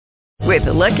With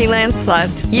the Lucky Land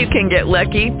Slots, you can get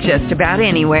lucky just about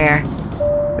anywhere.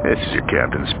 This is your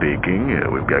captain speaking.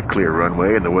 We've got clear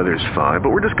runway and the weather's fine,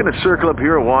 but we're just going to circle up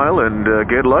here a while and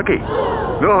get lucky.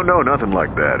 No, nothing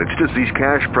like that. It's just these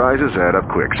cash prizes add up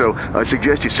quick. So I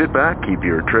suggest you sit back, keep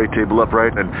your tray table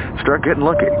upright, and start getting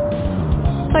lucky.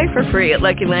 Play for free at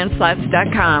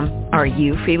LuckyLandSlots.com. Are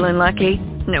you feeling lucky?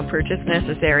 No purchase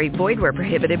necessary. Void where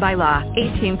prohibited by law.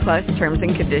 18 plus terms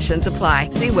and conditions apply.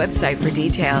 See website for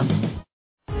details.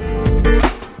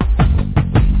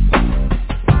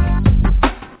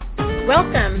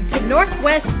 Welcome to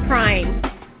Northwest Prime,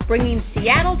 bringing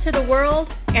Seattle to the world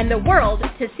and the world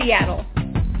to Seattle.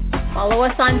 Follow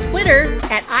us on Twitter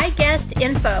at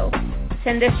iGuestInfo.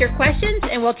 Send us your questions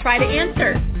and we'll try to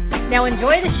answer. Now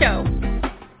enjoy the show.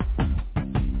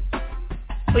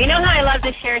 Well, you know how I love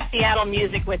to share Seattle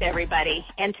music with everybody,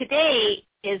 and today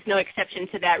is no exception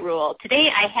to that rule. Today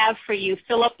I have for you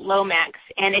Phillip Lomax,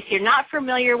 and if you're not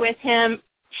familiar with him,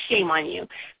 shame on you.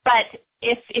 But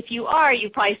if you are,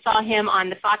 you probably saw him on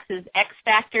the Fox's X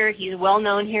Factor. He's well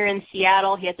known here in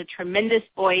Seattle. He has a tremendous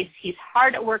voice. He's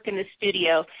hard at work in the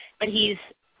studio, but he's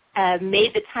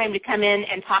made the time to come in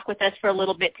and talk with us for a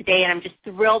little bit today, and I'm just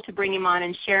thrilled to bring him on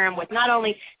and share him with not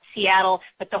only Seattle,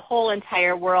 but the whole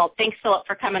entire world. Thanks, Phillip,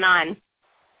 for coming on.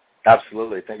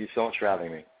 Absolutely. Thank you so much for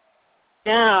having me.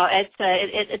 No,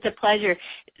 it's a pleasure.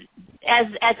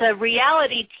 As a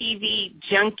reality TV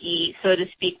junkie, so to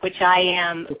speak, which I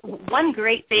am, one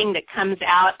great thing that comes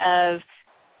out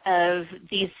of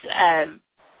these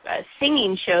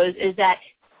singing shows is that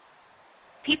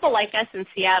people like us in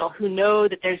Seattle who know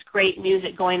that there's great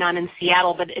music going on in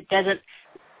Seattle, but it doesn't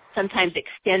sometimes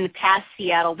extend past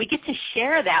Seattle, we get to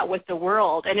share that with the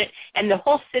world. And the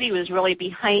whole city was really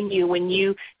behind you when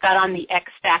you got on the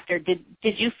X Factor. Did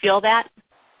you feel that?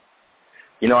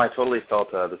 You know, I totally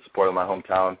felt the support of my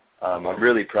hometown. I'm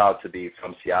really proud to be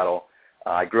from Seattle.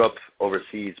 I grew up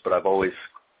overseas, but I've always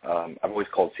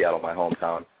called Seattle my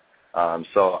hometown.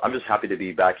 So I'm just happy to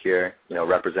be back here, you know,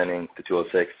 representing the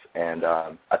 206, and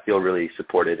I feel really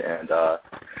supported, and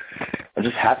I'm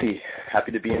just happy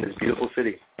to be in this beautiful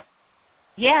city.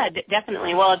 Yeah,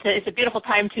 definitely. Well, it's a beautiful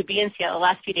time to be in Seattle. The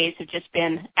last few days have just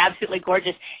been absolutely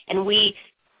gorgeous, and we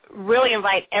really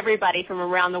invite everybody from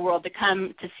around the world to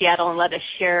come to Seattle and let us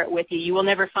share it with you. You will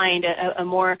never find a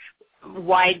more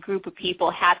wide group of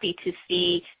people happy to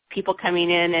see people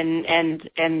coming in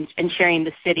and sharing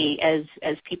the city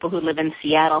as people who live in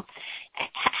Seattle.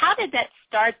 How did that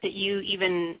start that you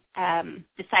even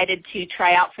decided to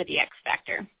try out for the X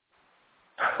Factor?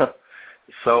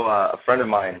 So a friend of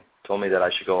mine told me that I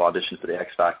should go audition for the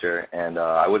X Factor, and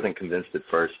I wasn't convinced at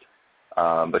first,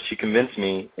 but she convinced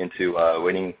me into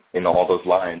waiting in all those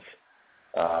lines.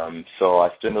 So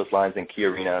I stood in those lines in Key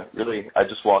Arena. Really, I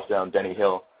just walked down Denny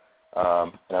Hill,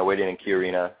 and I waited in Key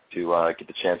Arena to get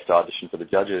the chance to audition for the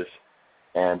judges.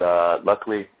 And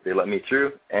luckily, they let me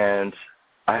through, and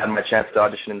I had my chance to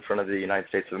audition in front of the United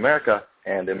States of America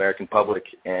and the American public,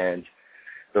 and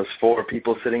those 4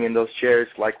 people sitting in those chairs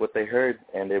liked what they heard,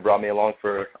 and they brought me along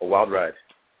for a wild ride.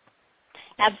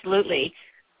 Absolutely.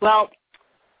 Well,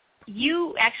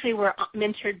 you actually were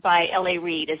mentored by L.A.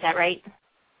 Reid, is that right?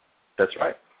 That's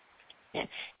right. Yeah.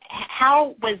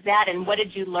 How was that, and what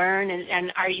did you learn,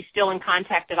 and are you still in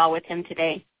contact at all with him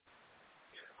today?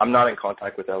 I'm not in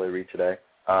contact with L.A. Reid today.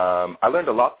 I learned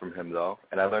a lot from him, though,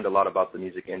 and I learned a lot about the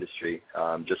music industry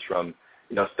just from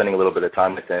spending a little bit of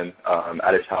time with him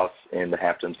at his house in the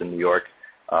Hamptons in New York.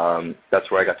 That's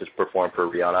where I got to perform for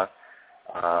Rihanna.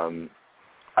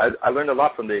 I learned a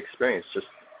lot from the experience just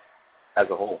as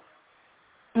a whole.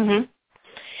 Mm-hmm.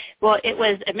 Well, it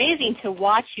was amazing to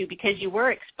watch you because you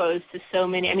were exposed to so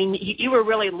many. I mean, you were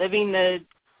really living the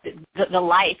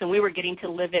life, and we were getting to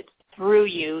live it through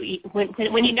you.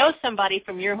 When you know somebody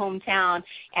from your hometown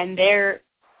and they're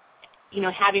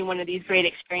having one of these great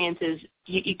experiences,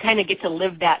 you kind of get to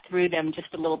live that through them just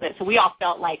a little bit. So we all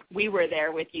felt like we were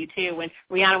there with you, too. When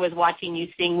Rihanna was watching you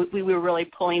sing, we were really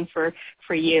pulling for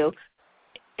you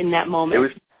in that moment.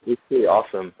 It was pretty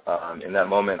awesome in that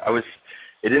moment.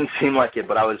 It didn't seem like it,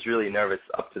 but I was really nervous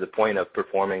up to the point of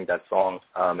performing that song,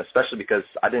 especially because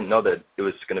I didn't know that it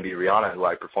was going to be Rihanna who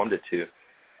I performed it to.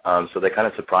 So they kind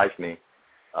of surprised me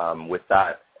with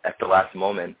that at the last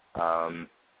moment.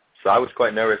 So I was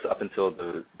quite nervous up until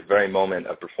the very moment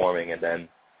of performing, and then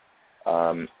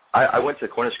I went to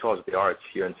Cornish College of the Arts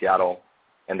here in Seattle,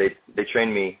 and they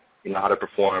trained me, how to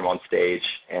perform on stage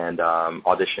and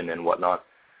audition and whatnot.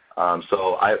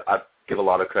 So I give a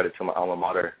lot of credit to my alma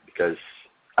mater because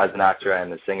as an actor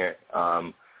and a singer,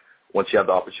 once you have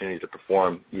the opportunity to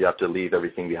perform, you have to leave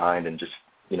everything behind and just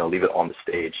leave it on the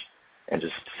stage and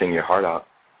just sing your heart out.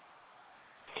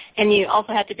 And you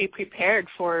also have to be prepared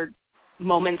for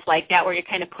moments like that where you're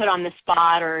kind of put on the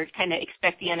spot or kind of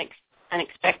expect the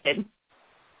unexpected.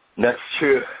 That's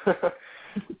true.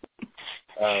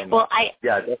 Well,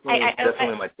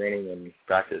 definitely my training and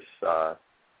practice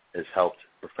has helped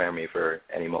prepare me for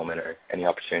any moment or any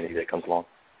opportunity that comes along.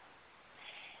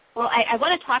 Well, I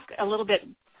want to talk a little bit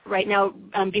right now,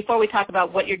 before we talk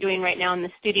about what you're doing right now in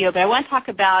the studio, but I want to talk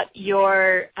about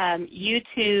your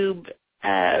YouTube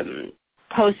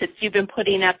posts that you've been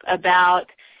putting up about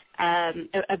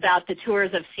the tours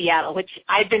of Seattle, which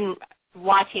I've been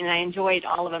watching, and I enjoyed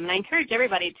all of them. And I encourage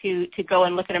everybody to go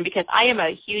and look at them because I am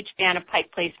a huge fan of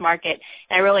Pike Place Market,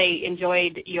 and I really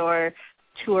enjoyed your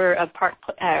tour of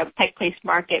Pike Place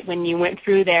Market when you went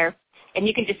through there. And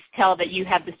you can just tell that you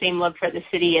have the same love for the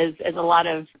city as a lot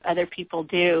of other people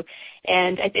do.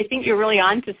 And I think you're really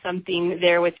onto something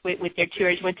there with your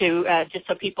tours. You went to, just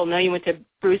so people know, you went to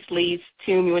Bruce Lee's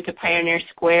tomb, you went to Pioneer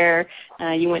Square,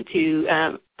 you went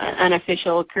to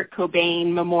unofficial Kurt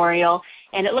Cobain Memorial,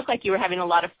 and it looked like you were having a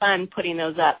lot of fun putting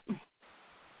those up.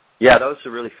 Yeah, that was a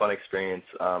really fun experience.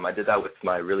 I did that with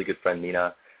my really good friend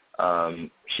Nina.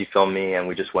 She filmed me, and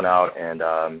we just went out and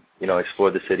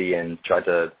explored the city and tried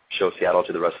to show Seattle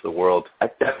to the rest of the world. I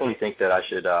definitely think that I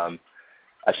should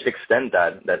extend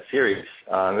that series.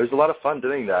 It was a lot of fun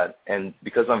doing that, and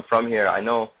because I'm from here, I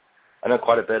know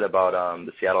quite a bit about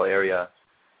the Seattle area,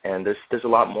 and there's a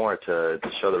lot more to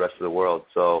show the rest of the world.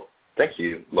 So thank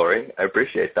you, Lori. I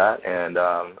appreciate that, and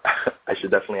I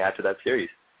should definitely add to that series.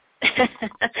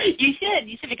 You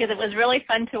should, because it was really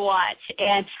fun to watch.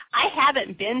 And I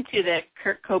haven't been to the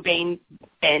Kurt Cobain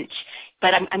bench,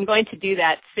 but I'm going to do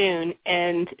that soon.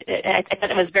 And I thought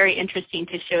it was very interesting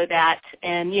to show that.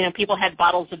 And, people had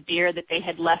bottles of beer that they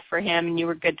had left for him, and you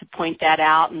were good to point that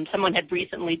out. And someone had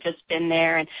recently just been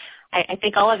there. And I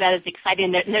think all of that is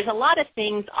exciting. And there's a lot of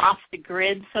things off the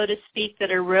grid, so to speak,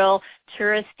 that are real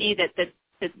touristy that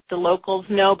the locals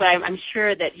know, but I'm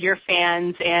sure that your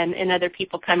fans and other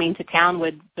people coming to town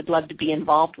would love to be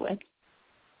involved with.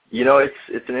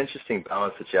 It's an interesting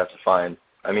balance that you have to find.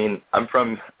 I mean, I'm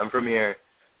from here,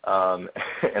 and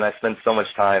I spend so much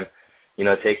time,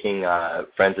 taking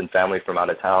friends and family from out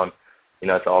of town,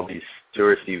 to all these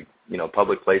touristy,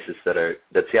 public places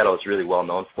that Seattle is really well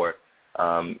known for.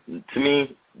 To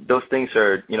me, those things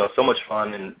are, so much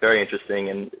fun and very interesting,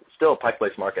 and still Pike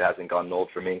Place Market hasn't gone old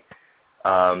for me.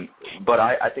 But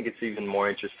I think it's even more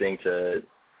interesting to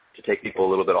take people a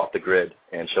little bit off the grid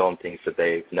and show them things that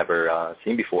they've never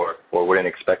seen before or wouldn't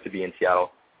expect to be in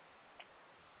Seattle.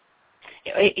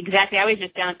 Exactly. I was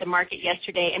just down at the market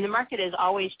yesterday, and the market is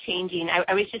always changing.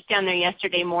 I was just down there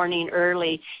yesterday morning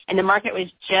early, and the market was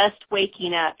just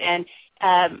waking up, and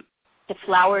the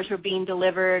flowers were being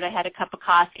delivered. I had a cup of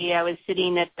coffee. I was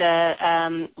sitting at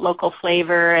the local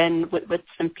flavor and with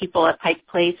some people at Pike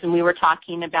Place, and we were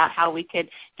talking about how we could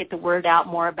get the word out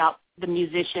more about the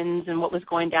musicians and what was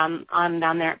going on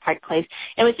down there at Pike Place.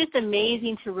 It was just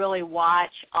amazing to really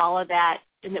watch all of that.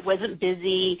 And it wasn't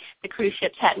busy. The cruise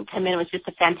ships hadn't come in. It was just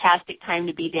a fantastic time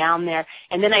to be down there.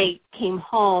 And then I came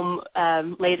home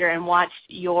later and watched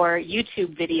your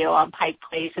YouTube video on Pike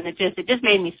Place, and it just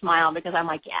made me smile because I'm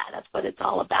like, yeah, that's what it's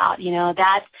all about.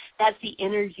 That's the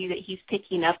energy that he's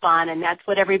picking up on, and that's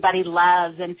what everybody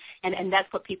loves, and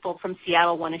that's what people from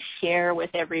Seattle want to share with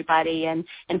everybody. And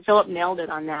Phillip nailed it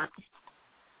on that.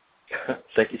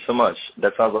 Thank you so much.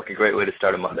 That sounds like a great way to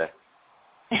start a Monday.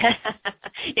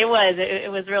 It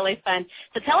was really fun.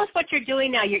 So tell us what you're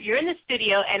doing now. You're in the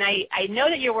studio, and I know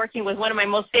that you're working with one of my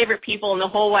most favorite people in the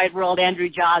whole wide world, Andrew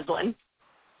Joslin.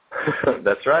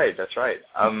 That's right.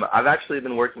 I've actually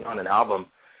been working on an album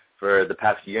for the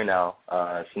past year now,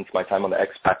 since my time on the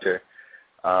X Factor.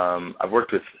 I've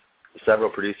worked with several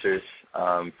producers,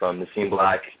 from Nassim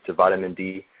Black to Vitamin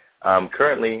D.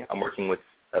 Currently, I'm working with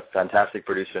a fantastic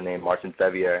producer named Martin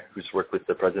Sevier, who's worked with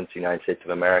the President of the United States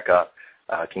of America,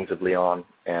 Kings of Leon,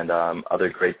 and other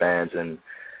great bands and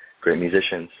great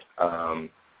musicians.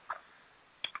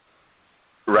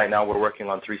 Right now we're working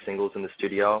on 3 singles in the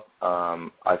studio.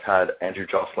 I've had Andrew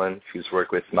Joslin, who's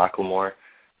worked with Macklemore,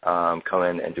 come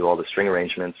in and do all the string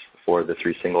arrangements for the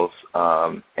 3 singles.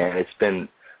 And it's been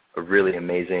a really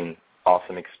amazing,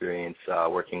 awesome experience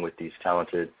working with these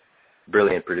talented,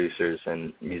 brilliant producers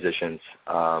and musicians.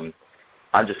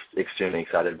 I'm just extremely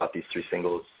excited about these 3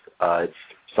 singles. It's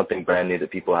something brand new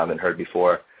that people haven't heard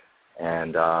before,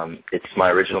 and it's my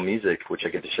original music, which I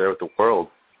get to share with the world.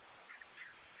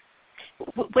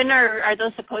 When are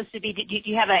those supposed to be? Do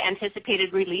you have an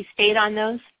anticipated release date on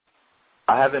those?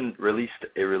 I haven't released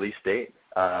a release date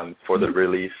for the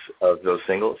release of those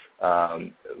singles,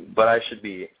 but I should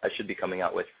be coming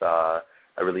out with a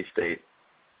release date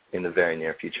in the very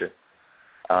near future.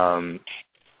 Yeah.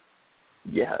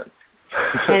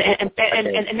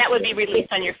 and that would be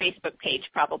released on your Facebook page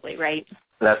probably, right?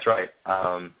 That's right.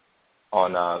 On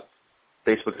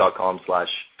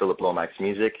Facebook.com/Phillip Lomax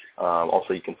Music.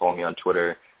 Also, you can follow me on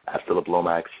Twitter at Phillip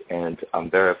Lomax, and I'm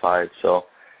verified, so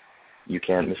you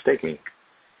can't mistake me.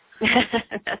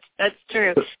 That's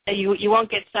true. You won't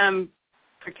get some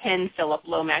pretend Phillip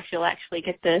Lomax. You'll actually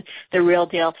get the real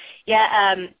deal.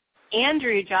 Yeah.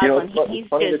 Andrew Joslin, he's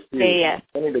just a fantastic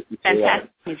musician. Funny that you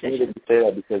say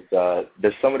that because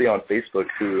there's somebody on Facebook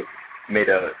who made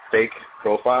a fake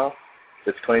profile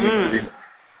that's claiming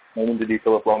to be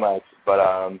Phillip Lomax, but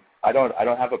I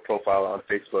don't have a profile on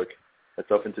Facebook that's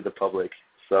open to the public.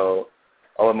 So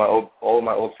all of my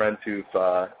old friends who've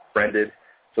friended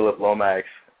Phillip Lomax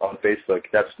on Facebook,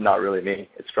 that's not really me.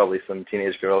 It's probably some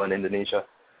teenage girl in Indonesia.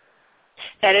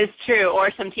 That is true, or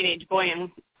some teenage boy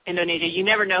in Indonesia. You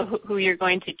never know who you're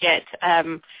going to get,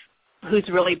 who's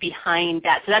really behind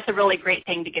that. So that's a really great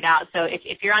thing to get out. So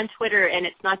if you're on Twitter and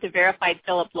it's not the verified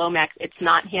Phillip Lomax, it's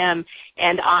not him.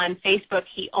 And on Facebook,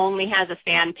 he only has a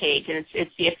fan page, and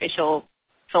it's the official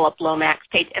Phillip Lomax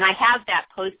page. And I have that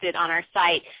posted on our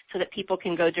site so that people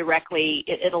can go directly,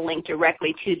 it'll link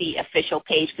directly to the official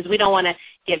page, because we don't want to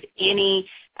give any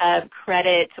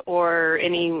credit or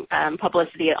any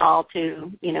publicity at all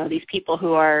to, these people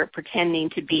who are pretending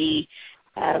to be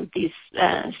these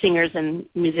singers and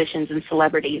musicians and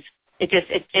celebrities. It just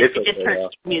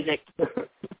hurts music.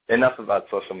 Enough about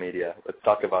social media. Let's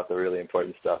talk about the really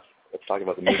important stuff. Let's talk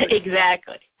about the music.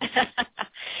 Exactly.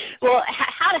 Well,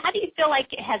 how do you feel like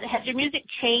has your music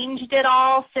changed at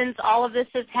all since all of this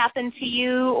has happened to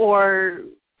you, or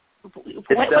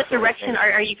what direction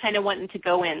are you kind of wanting to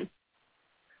go in?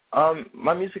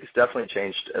 My music has definitely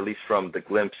changed, at least from the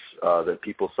glimpse that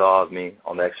people saw of me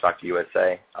on the X Factor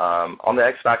USA. On the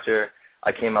X Factor,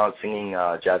 I came out singing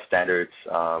jazz standards.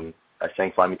 I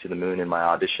sang Fly Me to the Moon in my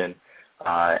audition,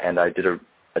 and I did a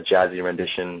jazzy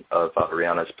rendition of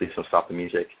Rihanna's Please Don't Stop the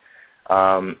Music.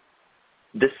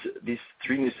 These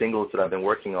 3 new singles that I've been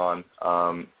working on,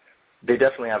 they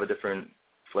definitely have a different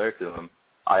flair to them.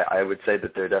 I would say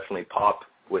that they're definitely pop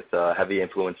with a heavy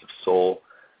influence of soul,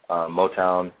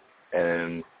 Motown,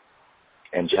 and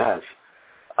jazz.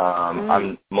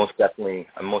 I'm most definitely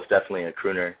a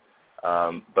crooner,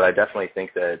 but I definitely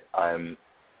think that I'm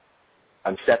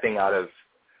stepping out of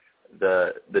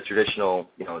the traditional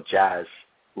jazz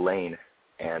lane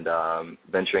and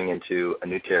venturing into a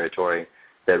new territory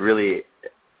that really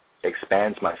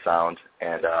expands my sound,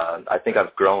 and I think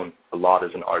I've grown a lot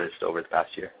as an artist over the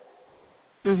past year.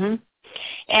 Mm-hmm.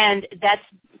 And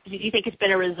do you think it's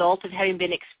been a result of having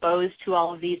been exposed to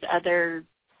all of these other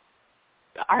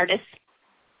artists?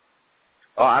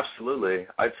 Oh, absolutely.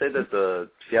 I'd say that the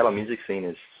Seattle music scene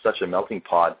is such a melting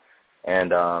pot,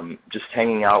 and just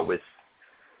hanging out with,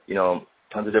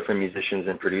 tons of different musicians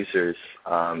and producers,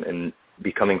 and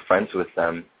becoming friends with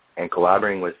them and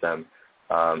collaborating with them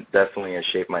definitely has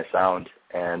shaped my sound.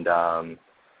 And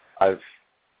I've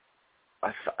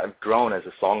grown as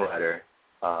a songwriter,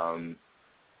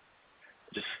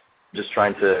 just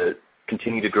trying to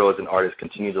continue to grow as an artist,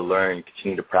 continue to learn,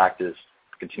 continue to practice,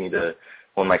 continue to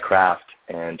hone my craft,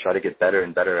 and try to get better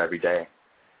and better every day.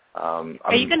 I'm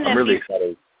really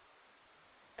excited.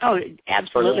 Oh,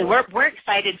 absolutely. We're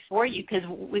excited for you, because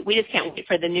we just can't wait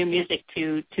for the new music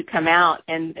to come out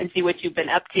and see what you've been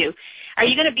up to. Are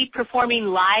you going to be performing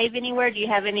live anywhere? Do you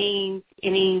have any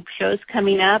shows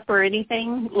coming up or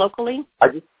anything locally?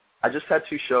 I just had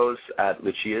 2 shows at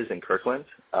Lucia's in Kirkland,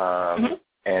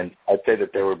 and I'd say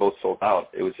that they were both sold out.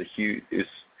 It was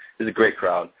a great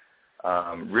crowd.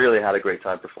 Really had a great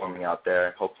time performing out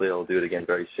there. Hopefully I'll do it again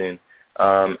very soon.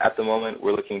 At the moment,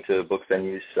 we're looking to book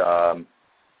venues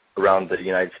around the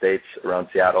United States, around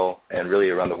Seattle, and really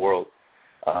around the world.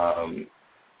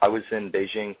 I was in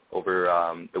Beijing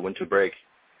over the winter break,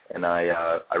 and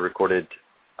I recorded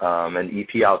an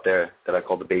EP out there that I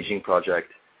called the Beijing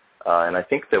Project, and I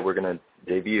think that we're going to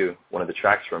debut one of the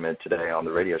tracks from it today on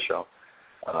the radio show.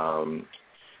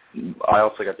 I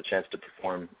also got the chance to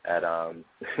perform at,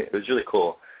 it was really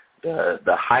cool,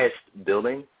 the highest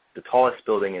building, the tallest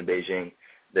building in Beijing.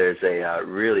 There's a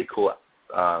really cool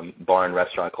bar and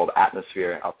restaurant called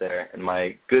Atmosphere out there, and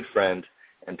my good friend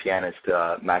and pianist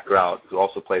Matt Grout, who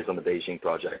also plays on the Beijing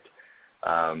Project,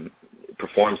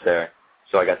 performs there.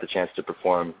 So I got the chance to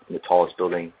perform in the tallest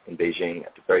building in Beijing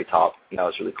at the very top, and that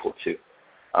was really cool too.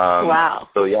 Wow.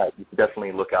 So yeah, you can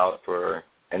definitely look out for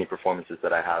any performances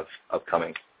that I have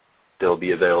upcoming. They'll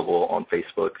be available on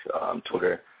Facebook,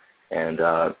 Twitter, and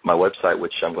my website,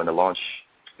 which I'm going to launch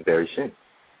very soon.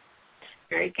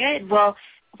 Very good. Well,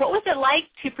 what was it like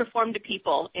to perform to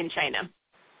people in China?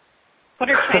 What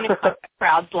are China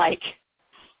crowds like?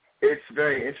 It's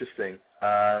very interesting.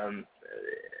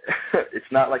 It's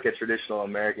not like a traditional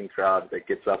American crowd that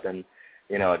gets up and,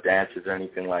 dances or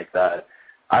anything like that.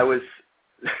 I was,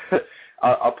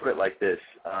 I'll put it like this.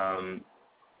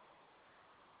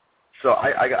 So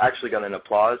I actually got an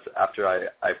applause after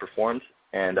I performed,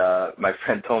 and my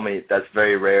friend told me that's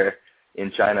very rare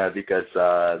in China because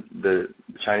the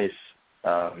Chinese,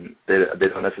 they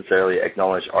don't necessarily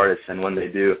acknowledge artists, and when they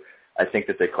do, I think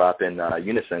that they clap in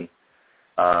unison.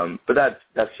 But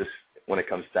that's just when it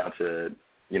comes down to,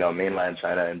 mainland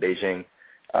China and Beijing.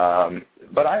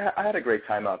 But I had a great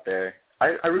time out there.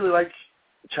 I really like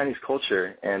Chinese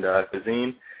culture and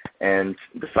cuisine, and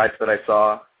the sights that I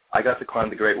saw. I got to climb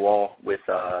the Great Wall with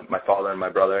my father and my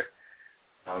brother,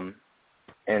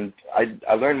 and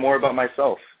I learned more about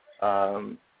myself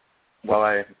while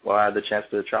I had the chance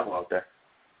to travel out there.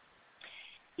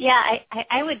 Yeah,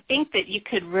 I would think that you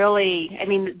could really. I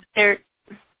mean,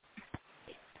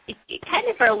 you kind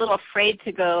of are a little afraid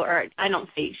to go, or I don't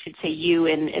should say you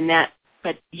in that,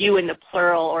 but you in the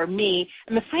plural, or me.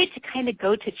 I'm afraid to kind of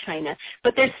go to China,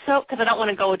 but because I don't want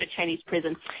to go to Chinese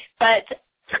prison, but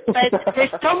there's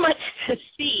so much to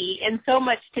see and so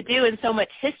much to do and so much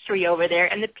history over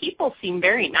there, and the people seem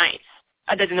very nice,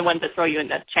 other than the ones that throw you in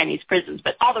the Chinese prisons,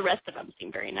 but all the rest of them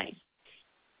seem very nice.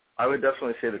 I would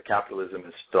definitely say that capitalism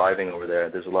is thriving over there.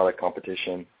 There's a lot of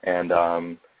competition, and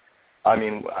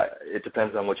it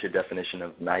depends on what your definition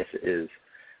of nice is.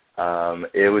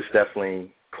 It was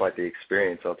definitely quite the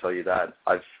experience, I'll tell you that.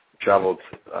 I've traveled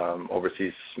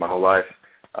overseas my whole life.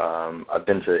 I've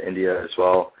been to India as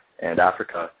well, and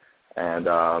Africa, and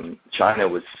China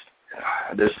was,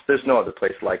 there's no other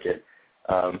place like it.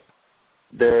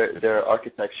 Their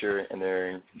architecture and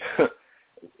they're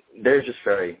just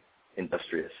very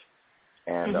industrious,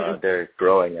 and they're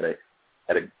growing at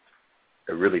a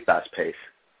really fast pace.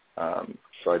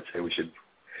 So I'd say we should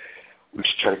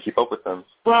try to keep up with them.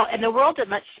 Well, and the world's a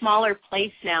much smaller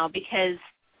place now because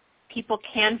people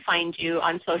can find you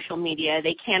on social media.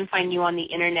 They can find you on the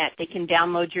Internet. They can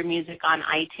download your music on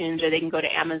iTunes, or they can go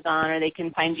to Amazon, or they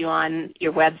can find you on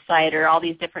your website, or all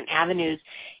these different avenues.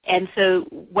 And so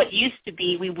what used to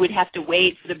be, we would have to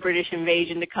wait for the British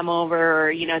invasion to come over,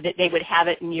 or, that they would have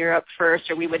it in Europe first,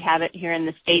 or we would have it here in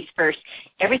the States first.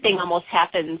 Everything almost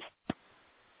happens,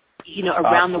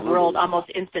 around the world almost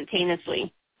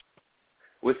instantaneously.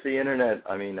 With the Internet,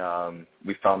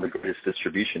 we found the greatest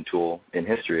distribution tool in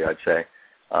history, I'd say,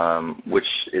 which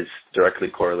is directly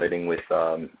correlating with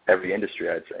every industry,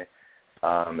 I'd say,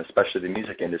 especially the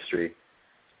music industry.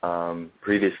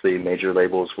 Previously, major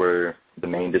labels were the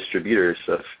main distributors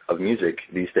of music.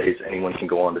 These days, anyone can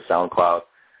go on to SoundCloud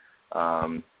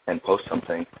and post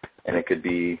something, and it could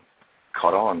be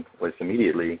caught on with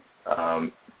immediately.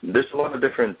 There's a lot of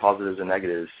different positives and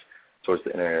negatives towards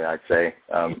the Internet, I'd say.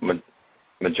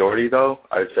 Majority, though,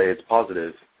 I would say it's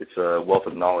positive. It's a wealth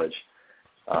of knowledge.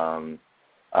 I'm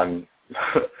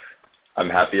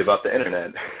happy about the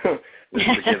Internet.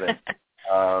 It's a given.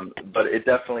 But it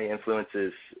definitely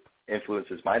influences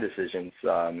my decisions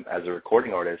as a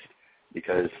recording artist,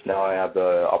 because now I have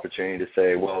the opportunity to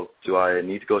say, well, do I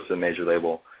need to go to a major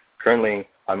label? Currently,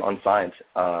 I'm unsigned.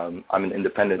 I'm an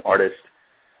independent artist.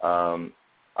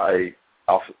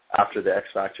 After the X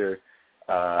Factor,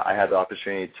 I had the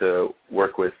opportunity to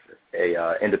work with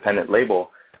a independent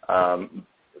label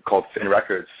called Finn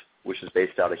Records, which is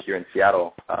based out of here in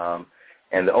Seattle.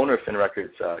 And the owner of Finn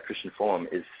Records, Christian Phillip,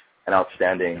 is an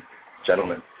outstanding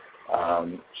gentleman.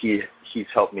 He's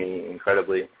helped me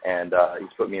incredibly, and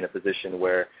he's put me in a position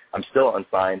where I'm still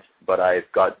unsigned, but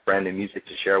I've got brand new music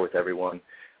to share with everyone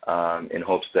in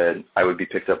hopes that I would be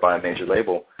picked up by a major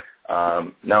label.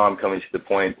 Now I'm coming to the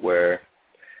point where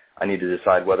I need to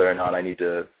decide whether or not I need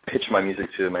to pitch my music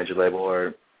to a major label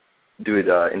or do it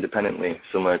independently,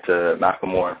 similar to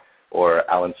Macklemore or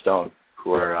Alan Stone,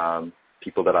 who are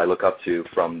people that I look up to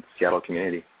from the Seattle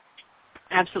community.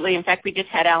 Absolutely. In fact, we just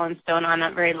had Alan Stone on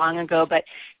not very long ago, but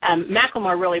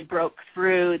Macklemore really broke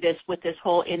through this with this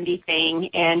whole indie thing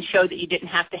and showed that you didn't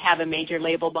have to have a major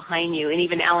label behind you. And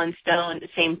even Alan Stone, the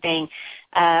same thing.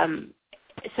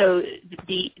 So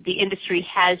the industry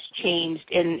has changed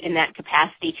in that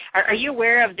capacity. Are you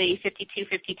aware of the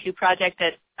 5252 project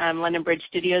that London Bridge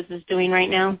Studios is doing right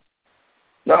now?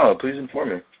 No, please inform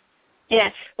me. Yeah,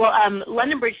 well,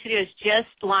 London Bridge Studios just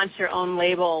launched their own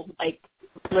label,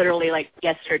 literally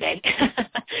yesterday.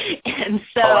 And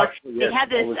so they had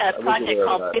this project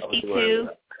called 52.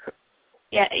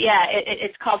 Yeah,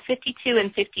 it's called 52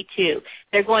 and 52.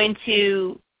 They're going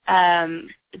to,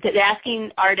 they're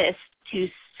asking artists to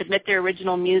submit their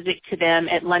original music to them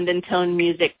at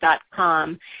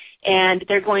londontonemusic.com, and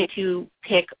they're going to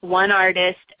pick one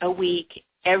artist a week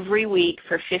every week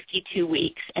for 52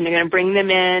 weeks, and they're going to bring them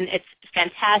in. It's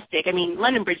fantastic. I mean,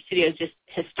 London Bridge Studio is just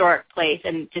a historic place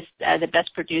and just the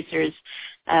best producers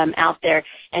out there.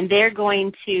 And they're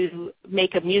going to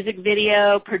make a music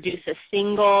video, produce a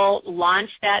single, launch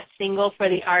that single for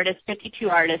the artist, 52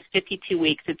 artists, 52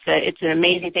 weeks. It's an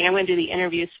amazing thing. I'm going to do the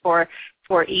interviews for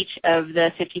each of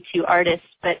the 52 artists,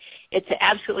 but it's an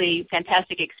absolutely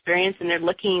fantastic experience, and they're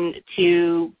looking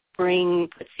to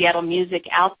put Seattle music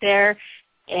out there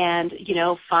and, you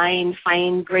know, find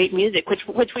great music,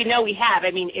 which we know we have.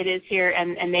 I mean, it is here,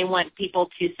 and they want people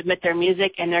to submit their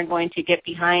music, and they're going to get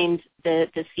behind the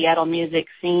Seattle music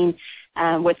scene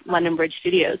with London Bridge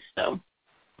Studios. So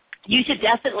you should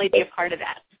definitely be a part of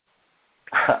that.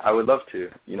 I would love to.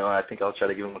 You know, I think I'll try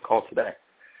to give them a call today.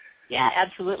 Yeah,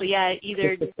 absolutely. Yeah,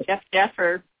 either Jeff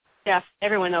or Jeff.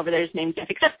 Everyone over there is named Jeff,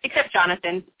 except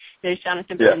Jonathan. There's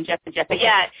Jonathan and Jeff and Jeff. But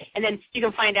yeah, and then you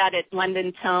can find out at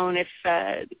London Tone if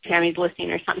Tammy's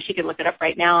listening or something. She could look it up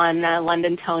right now on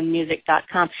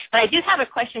londontonemusic.com. But I do have a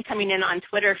question coming in on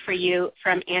Twitter for you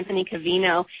from Anthony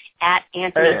Cavino at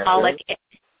Anthony Pollock,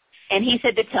 and he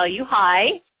said to tell you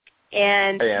hi.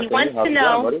 And he wants to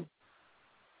know.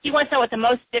 He wants to know what the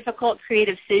most difficult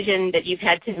creative decision that you've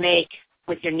had to make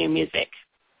with your new music.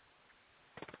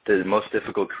 The most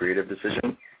difficult creative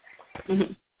decision?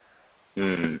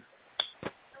 Mm-hmm.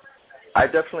 I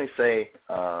definitely say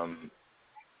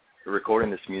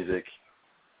recording this music.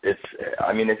 It's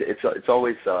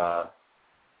always. That's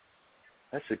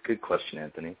a good question,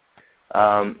 Anthony.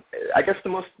 I guess the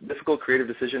most difficult creative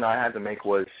decision I had to make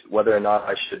was whether or not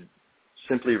I should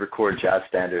simply record jazz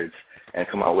standards and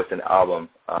come out with an album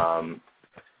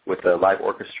with a live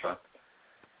orchestra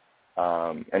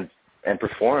and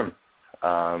perform.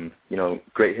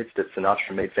 Great hits that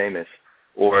Sinatra made famous,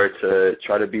 or to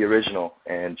try to be original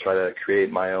and try to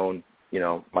create my own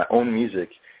music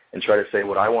and try to say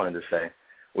what I wanted to say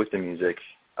with the music.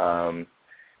 And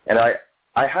I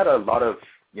had a lot of,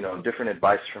 different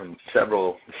advice from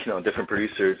several, different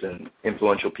producers and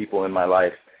influential people in my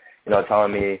life,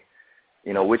 telling me,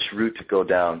 which route to go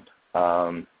down.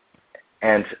 And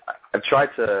I've tried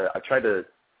to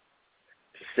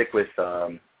stick with,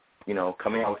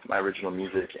 coming out with my original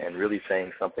music and really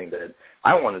saying something that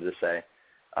I wanted to say.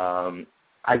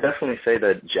 I definitely say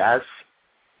that jazz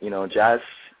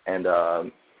and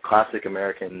classic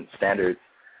American standards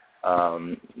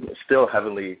still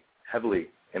heavily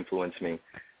influence me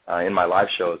in my live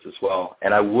shows as well.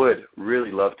 And I would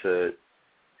really love to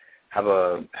have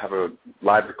a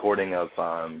live recording of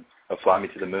Fly Me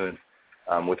to the Moon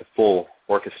with a full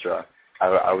orchestra.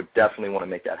 I would definitely want to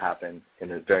make that happen in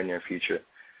the very near future.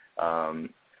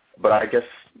 But I guess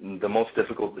the most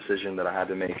difficult decision that I had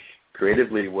to make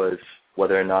creatively was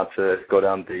whether or not to go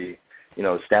down the,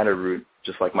 standard route,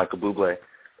 just like Michael Bublé,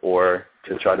 or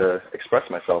to try to express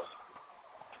myself.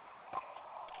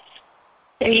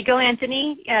 There you go,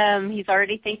 Anthony. He's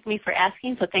already thanked me for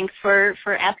asking, so thanks for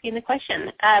asking the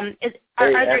question. Are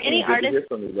there any artists? Good to hear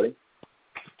from you, buddy.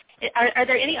 Are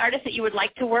there any artists that you would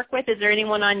like to work with? Is there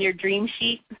anyone on your dream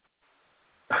sheet?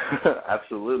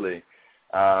 Absolutely.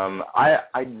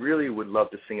 I really would love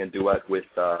to sing a duet with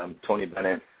Tony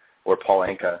Bennett or Paul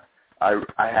Anka. I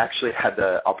actually had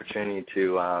the opportunity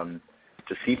to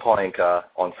see Paul Anka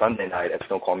on Sunday night at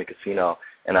Snoqualmie Casino,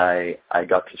 and I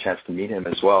got the chance to meet him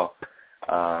as well.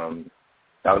 I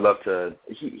would love to.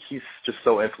 He's just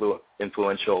so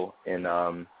influential in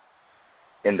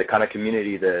the kind of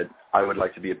community that I would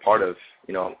like to be a part of.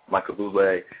 Michael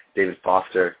Bublé, David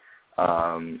Foster.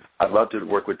 I'd love to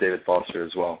work with David Foster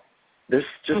as well. There's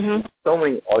just so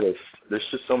many artists. There's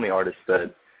just so many artists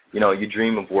that you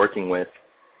dream of working with,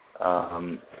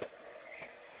 that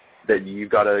you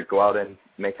got to go out and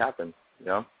make happen.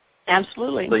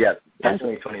 Absolutely. So yeah,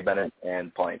 definitely Tony Bennett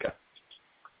and Paul Anka.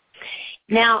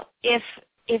 Now, if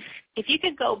you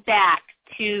could go back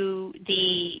to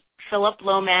the Phillip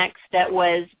Lomax that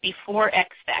was before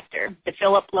X Factor, the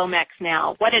Phillip Lomax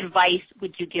now, what advice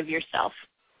would you give yourself?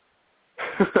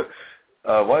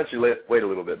 Why don't you wait a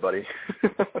little bit, buddy?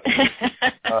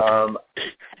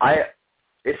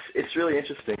 It's really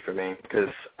interesting for me because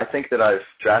I think that I've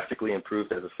drastically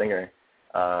improved as a singer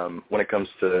when it comes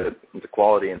to the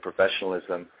quality and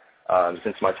professionalism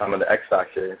since my time on the X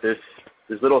Factor. There's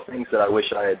little things that I wish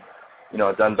I had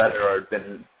done better or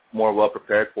been more well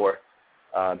prepared for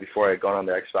before I had gone on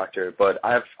the X Factor. But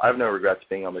I have no regrets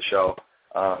being on the show.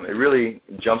 It really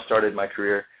jump-started my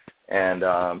career and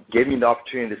gave me the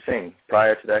opportunity to sing.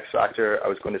 Prior to the X Factor, I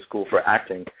was going to school for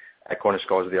acting at Cornish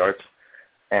College of the Arts.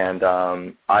 And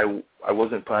I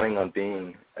wasn't planning on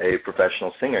being a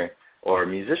professional singer or a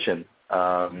musician.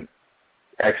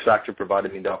 X Factor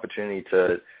provided me the opportunity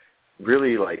to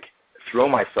really throw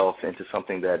myself into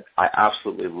something that I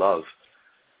absolutely love.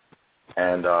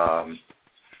 And I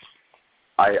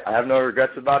have no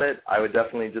regrets about it. I would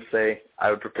definitely just say I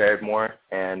would prepared more,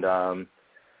 and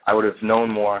I would have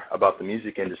known more about the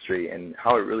music industry and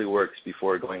how it really works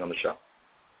before going on the show.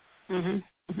 Mm-hmm.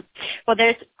 Well,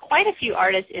 there's quite a few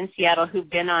artists in Seattle who've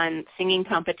been on singing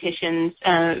competitions.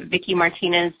 Vicky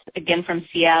Martinez, again from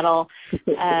Seattle.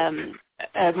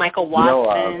 Michael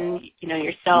Watson,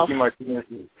 yourself. Vicky Martinez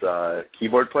is a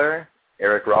keyboard player.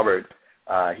 Eric Robert,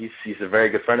 he's a very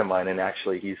good friend of mine, and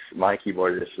actually he's my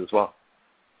keyboardist as well.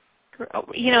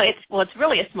 It's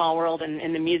really a small world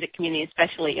in the music community,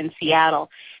 especially in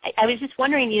Seattle. I was just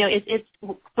wondering,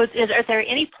 are there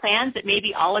any plans that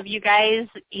maybe all of you guys,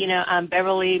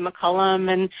 Beverly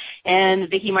McCullum and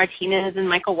Vicky Martinez and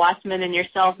Michael Wassman and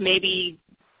yourself, maybe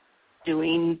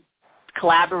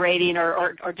collaborating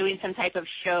or doing some type of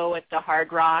show at the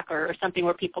Hard Rock or something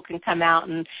where people can come out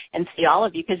and see all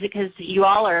of you, because you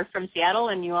all are from Seattle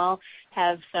and you all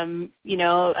have some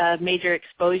major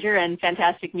exposure and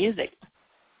fantastic music.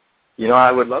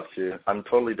 I would love to. I'm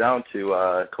totally down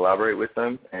to collaborate with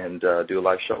them and do a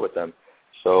live show with them.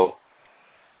 So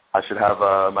I should have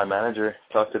my manager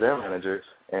talk to their managers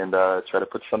and try to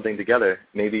put something together.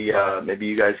 Maybe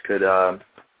you guys could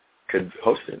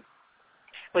host it.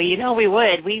 Well, we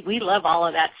would. We love all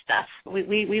of that stuff.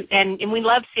 We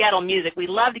love Seattle music. We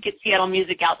love to get Seattle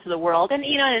music out to the world. And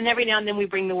and every now and then we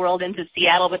bring the world into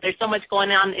Seattle, but there's so much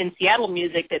going on in Seattle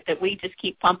music that we just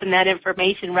keep pumping that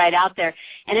information right out there.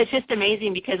 And it's just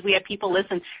amazing because we have people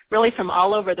listen really from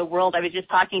all over the world. I was just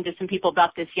talking to some people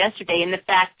about this yesterday, and the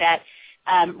fact that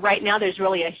right now there's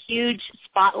really a huge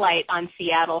spotlight on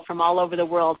Seattle from all over the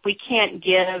world. We can't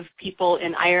give people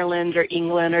in Ireland or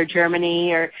England or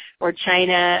Germany or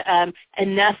China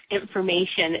enough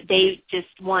information. They just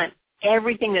want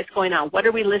everything that's going on. What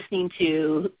are we listening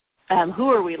to? Who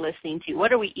are we listening to?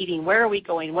 What are we eating? Where are we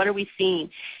going? What are we seeing?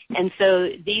 And so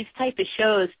these type of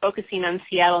shows focusing on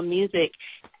Seattle music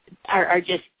are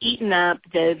just eaten up.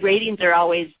 The ratings are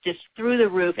always just through the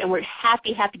roof, and we're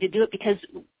happy to do it because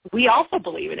we also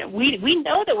believe in it. We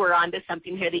know that we're onto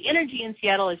something here. The energy in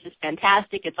Seattle is just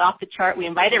fantastic. It's off the chart. We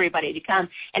invite everybody to come,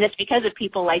 and it's because of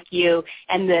people like you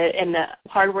and the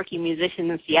hardworking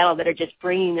musicians in Seattle that are just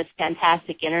bringing this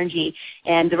fantastic energy,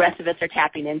 and the rest of us are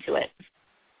tapping into it.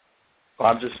 Well,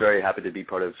 I'm just very happy to be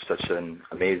part of such an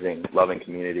amazing, loving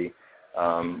community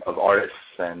of artists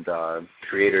and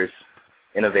creators,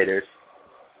 innovators.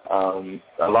 A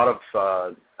lot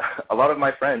of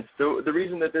my friends. The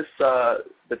reason that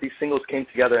these singles came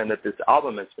together and that this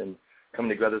album has been coming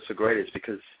together so great is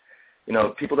because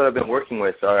people that I've been working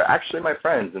with are actually my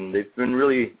friends, and they've been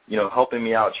really helping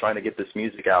me out trying to get this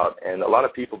music out. And a lot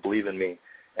of people believe in me,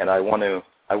 and I want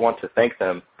to thank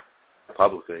them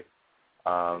publicly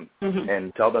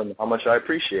and tell them how much I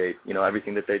appreciate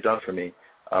everything that they've done for me.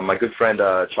 My good friend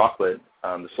Chocolate,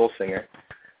 the soul singer,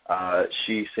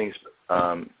 she sings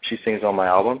on my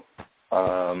album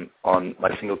on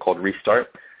my single called Restart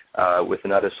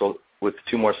with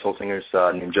two more soul singers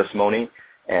named Just Moni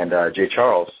and Jay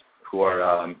Charles, who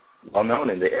are well known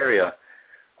in the area.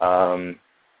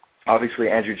 Obviously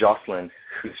Andrew Jocelyn,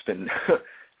 who's been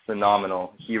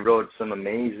phenomenal. He wrote some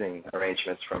amazing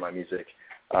arrangements for my music.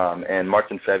 And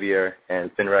Martin Fevier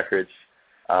and Finn Records,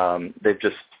 they've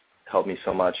just helped me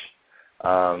so much.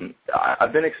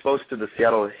 I've been exposed to the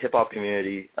Seattle hip-hop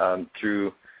community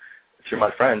through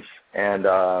my friends, and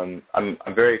I'm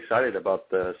very excited about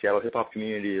the Seattle hip-hop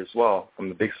community as well.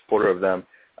 I'm a big supporter of them.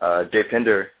 Jay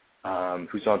Pinder,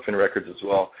 who's on Finn Records as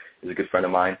well, is a good friend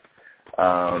of mine.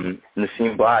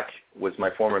 Nassim Black was my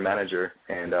former manager,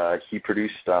 and he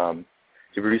produced some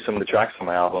of the tracks on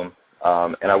my album.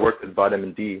 And I worked with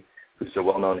Vitamin D, who's a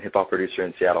well-known hip-hop producer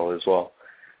in Seattle as well,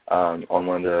 on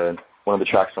one of the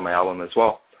tracks on my album as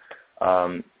well.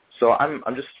 So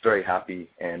I'm just very happy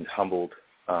and humbled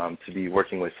to be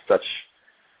working with such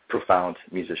profound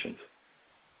musicians.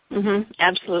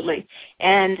 Absolutely.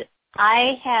 And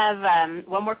I have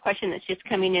one more question that's just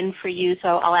coming in for you,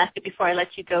 so I'll ask it before I let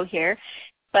you go here.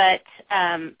 But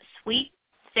Sweet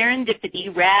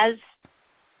Serendipity, Raz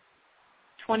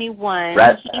 21.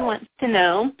 He wants to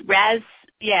know, Raz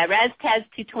Taz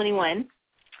 221.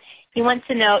 He wants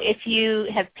to know if you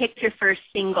have picked your first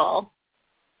single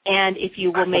and if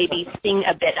you will maybe sing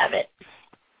a bit of it.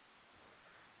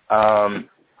 I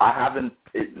haven't.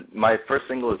 My first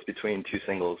single is between two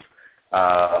singles.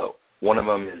 One of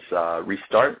them is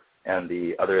Restart, and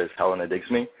the other is Helena Digs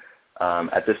Me.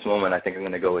 At this moment, I think I'm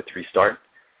going to go with Restart.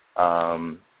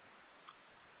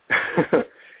 It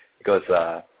goes,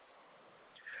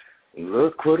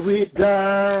 look what we've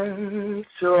done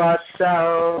to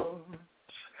ourselves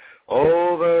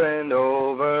over and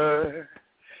over,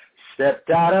 stepped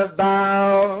out of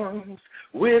bounds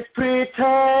with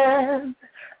pretend,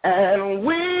 and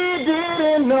we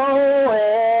didn't know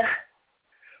it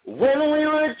when we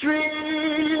were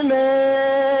dreaming.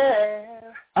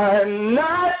 A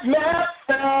nightmare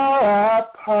fell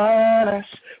upon us,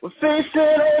 we're facing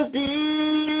a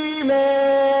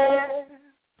demon.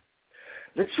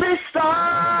 Let's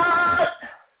restart.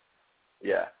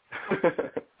 Yeah.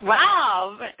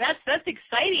 Wow, that's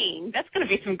exciting. That's going to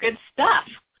be some good stuff.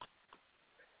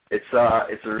 It's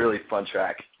a really fun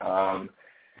track. Well,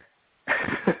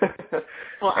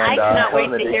 I cannot wait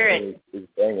to hear it. Is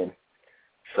banging.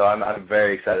 So I'm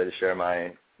very excited to share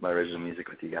my original music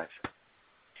with you guys.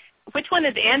 Which one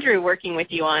is Andrew working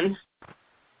with you on?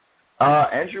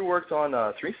 Andrew worked on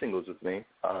 3 singles with me.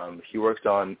 He worked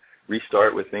on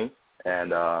Restart with me,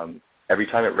 and Every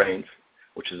Time It Rains,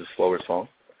 which is a slower song,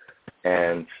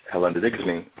 and Helen Digs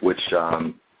Me, which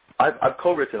I've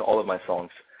co-written all of my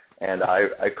songs. And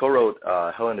I co-wrote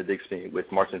Helen Digs Me with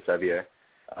Martin Sevier,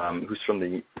 who's from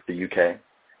the UK.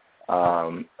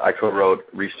 I co-wrote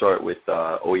Restart with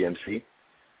OEMC.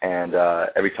 And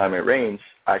Every Time It Rains,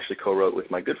 I actually co-wrote with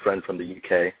my good friend from the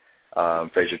UK,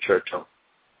 Fraser Churchill.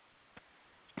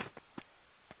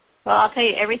 Well, I'll tell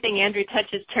you, everything Andrew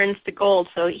touches turns to gold,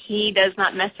 so he does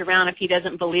not mess around if he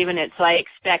doesn't believe in it. So I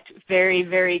expect very,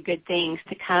 very good things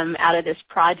to come out of this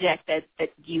project that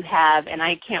you have, and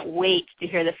I can't wait to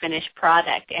hear the finished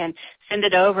product. And send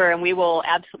it over, and we will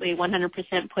absolutely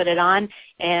 100% put it on.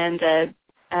 And,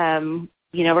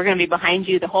 we're going to be behind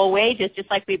you the whole way, just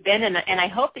like we've been. And I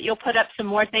hope that you'll put up some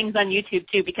more things on YouTube,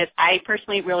 too, because I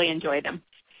personally really enjoy them.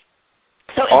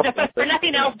 So awesome. If for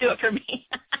nothing else, do it for me.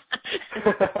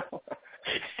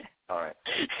 All right.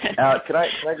 Can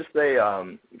I just say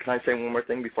can I say one more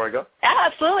thing before I go?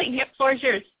 Absolutely. The floor is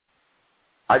yours.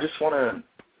 I just want to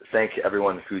thank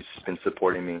everyone who's been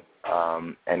supporting me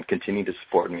and continue to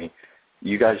support me.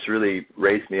 You guys really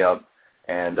raised me up,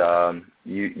 and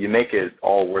you make it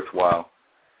all worthwhile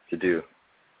to do.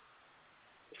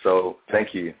 So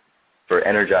thank you for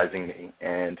energizing me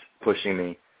and pushing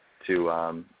me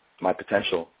to my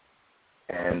potential.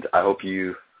 And I hope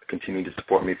you continue to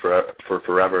support me for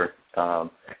forever. And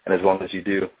as long as you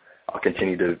do, I'll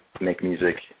continue to make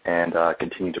music and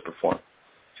continue to perform.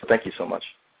 So thank you so much.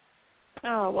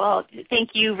 Oh, well,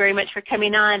 thank you very much for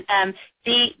coming on.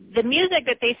 The music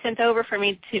that they sent over for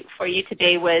you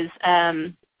today was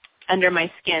Under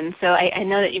My Skin. So I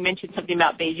know that you mentioned something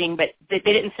about Beijing, but they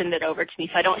didn't send it over to me,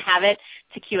 so I don't have it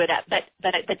to cue it up. But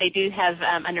they do have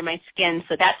Under My Skin,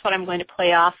 so that's what I'm going to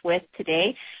play off with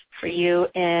today for you.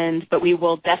 But we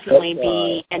will definitely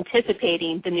be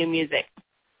anticipating the new music.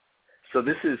 So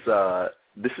this is a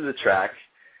track.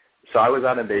 So I was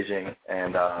out in Beijing,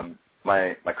 and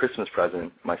my Christmas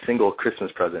present, my single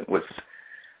Christmas present, was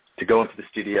to go into the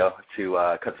studio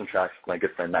to cut some tracks with my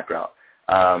good friend Matt Grout.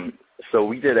 So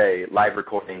we did a live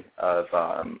recording of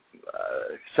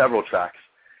several tracks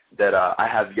that I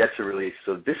have yet to release.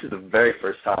 So this is the very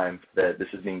first time that this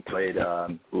is being played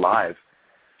live.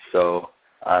 So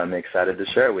I'm excited to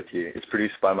share it with you. It's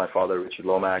produced by my father, Richard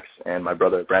Lomax, and my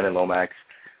brother, Brandon Lomax.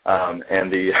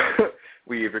 And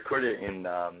we recorded in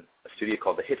a studio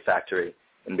called the Hit Factory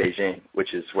in Beijing,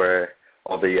 which is where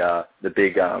all the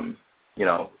big,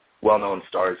 well-known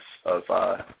stars of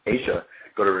Asia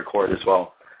go to record as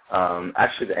well.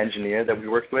 Actually, the engineer that we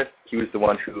worked with, he was the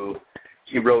one who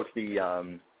wrote the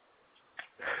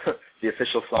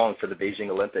official song for the Beijing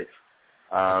Olympics.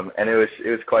 And it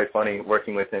was quite funny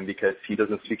working with him because he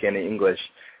doesn't speak any English.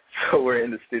 So we're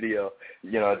in the studio,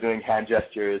 doing hand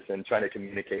gestures and trying to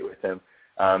communicate with him.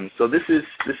 So this is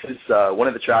one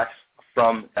of the tracks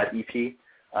from that EP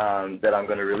that I'm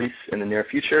going to release in the near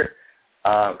future,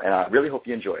 and I really hope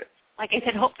you enjoy it. Like I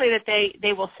said, hopefully that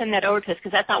they will send that over to us,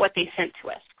 because that's not what they sent to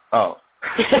us. Oh.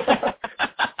 You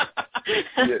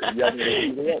haven't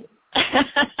received it yet?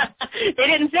 They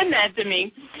didn't send that to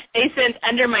me. They sent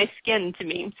Under My Skin to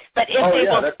me. But if they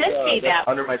will send me that.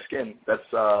 Under My Skin.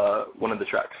 That's one of the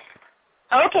tracks.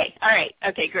 Okay. All right.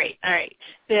 Okay, great. All right.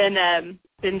 Then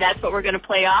that's what we're going to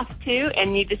play off to,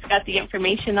 and you just got the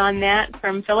information on that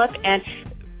from Phillip. And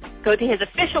go to his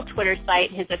official Twitter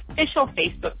site, his official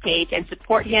Facebook page, and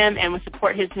support him, and we'll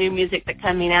support his new music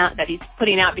that he's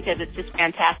putting out, because it's just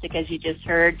fantastic, as you just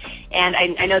heard. And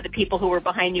I know the people who were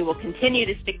behind you will continue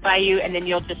to stick by you, and then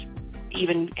you'll just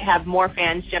even have more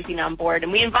fans jumping on board.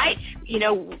 And we invite,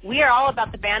 we are all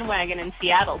about the bandwagon in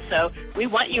Seattle, so we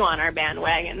want you on our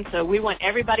bandwagon. So we want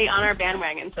everybody on our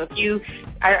bandwagon. So if you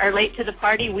are late to the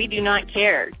party, we do not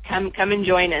care. Come and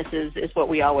join us is what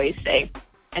we always say.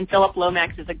 And Phillip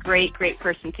Lomax is a great, great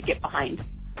person to get behind.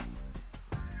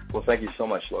 Well, thank you so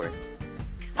much, Lori.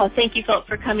 Oh, thank you, Phillip,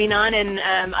 for coming on, and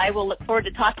I will look forward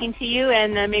to talking to you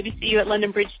and maybe see you at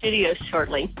London Bridge Studios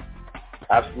shortly.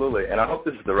 Absolutely, and I hope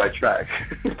this is the right track.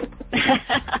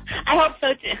 I hope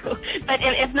so, too. But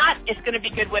if not, it's going to be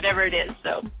good whatever it is.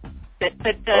 So,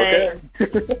 okay.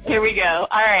 Here we go.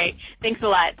 All right. Thanks a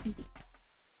lot.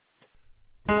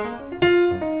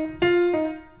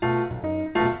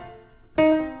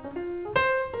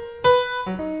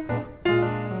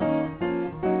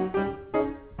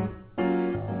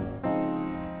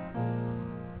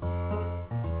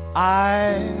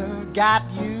 I've got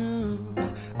you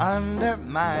under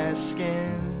my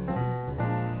skin.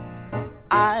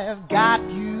 I've got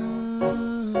you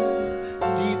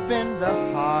deep in the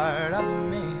heart of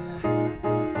me,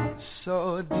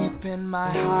 so deep in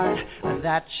my heart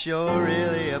that you're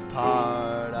really a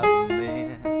part of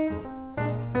me.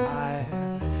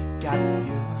 I've got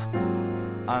you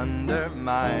under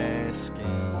my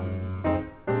skin.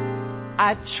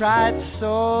 I tried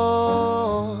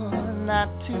so not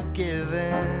to give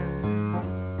in.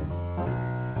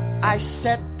 I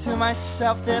said to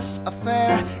myself, this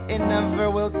affair, it never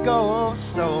will go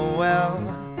so well.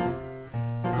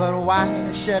 But why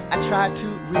should I try to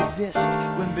resist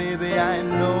when, baby, I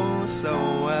know so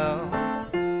well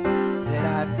that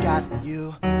I've got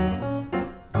you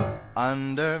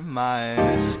under my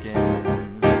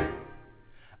skin.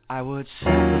 I would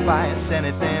sacrifice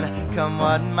anything, come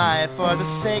what might, for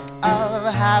the sake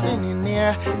of having you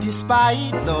near,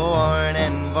 despite the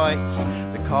warning voice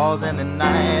that calls in the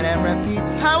night and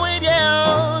repeats how it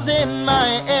yells in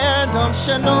my ear. Don't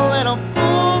you know, little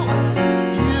fool,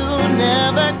 you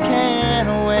never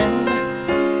can win.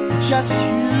 Just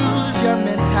use your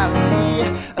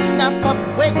mentality, snap up,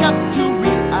 wake up to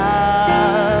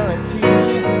reality.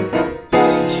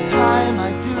 Each time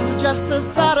I do, just the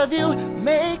thought of you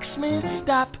makes me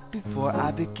stop before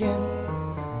I begin.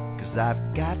 'Cause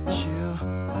I've got you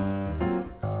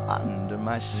under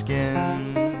my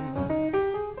skin.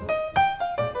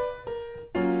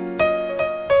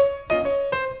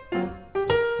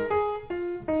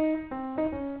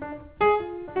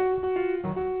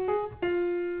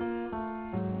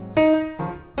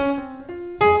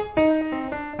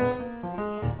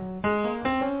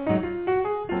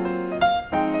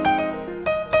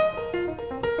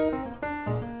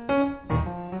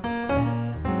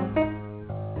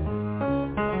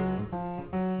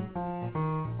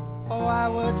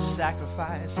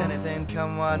 Sacrifice anything,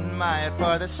 come what might,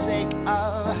 for the sake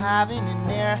of having you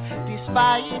near,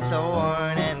 despite the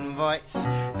warning voice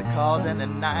that calls in the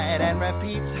night and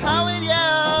repeats how it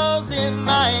yells in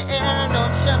my ear.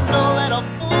 Don't you know, little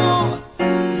fool,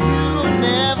 you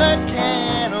never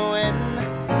can win.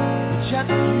 Just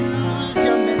use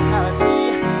your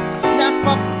mentality, snap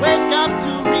up, wake up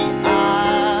to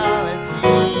reality.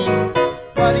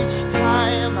 But each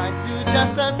time I do,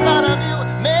 just the thought of you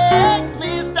makes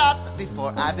me stop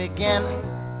before I begin.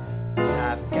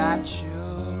 I've got you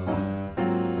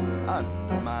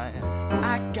under my,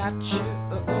 I got you,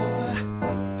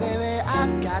 baby,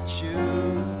 I've got you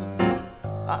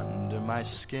under my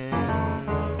skin.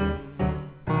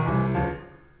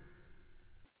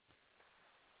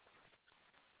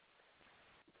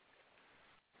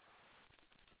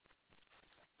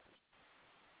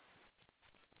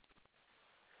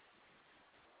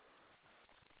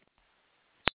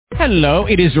 Hello,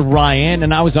 it is Ryan,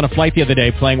 and I was on a flight the other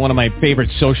day playing one of my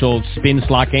favorite social spin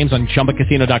slot games on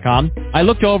ChumbaCasino.com. I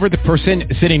looked over at the person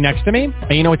sitting next to me,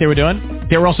 and you know what they were doing?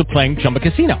 They were also playing Chumba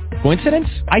Casino. Coincidence?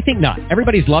 I think not.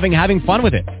 Everybody's loving having fun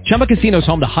with it. Chumba Casino is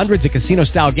home to hundreds of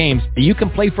casino-style games that you can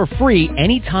play for free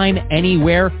anytime,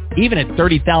 anywhere, even at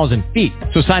 30,000 feet.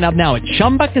 So sign up now at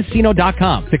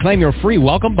ChumbaCasino.com to claim your free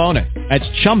welcome bonus. That's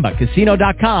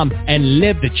ChumbaCasino.com and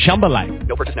live the Chumba life.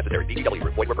 No purchase necessary. VGW.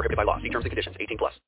 Void where prohibited by law. See terms and conditions. 18+.